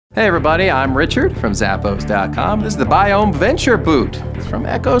Hey everybody, I'm Richard from Zappos.com. This is the Biom Venture Boot. It's from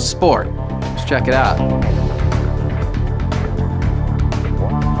ECCO Sport. Let's check it out.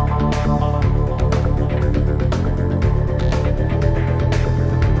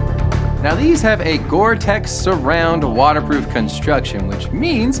 Now these have a GORE-TEX surround waterproof construction, which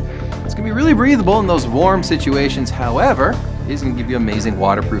means it's gonna be really breathable in those warm situations. However, it is gonna give you amazing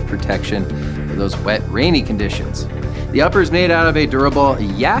waterproof protection for those wet, rainy conditions. The upper is made out of a durable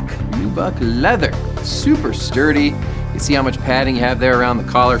yak nubuck leather. Super sturdy. You can see how much padding you have there around the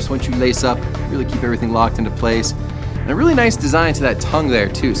collar, so once you lace up, really keep everything locked into place. And a really nice design to that tongue there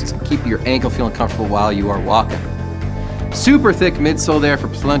too, so it's gonna keep your ankle feeling comfortable while you are walking. Super thick midsole there for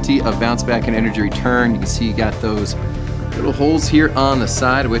plenty of bounce back and energy return. You can see you got those little holes here on the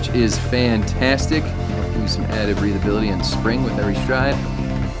side, which is fantastic. Give you some added breathability and spring with every stride.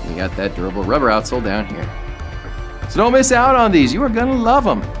 And you got that durable rubber outsole down here. So don't miss out on these. You are gonna love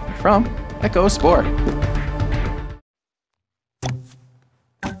them. From ECCO Sport.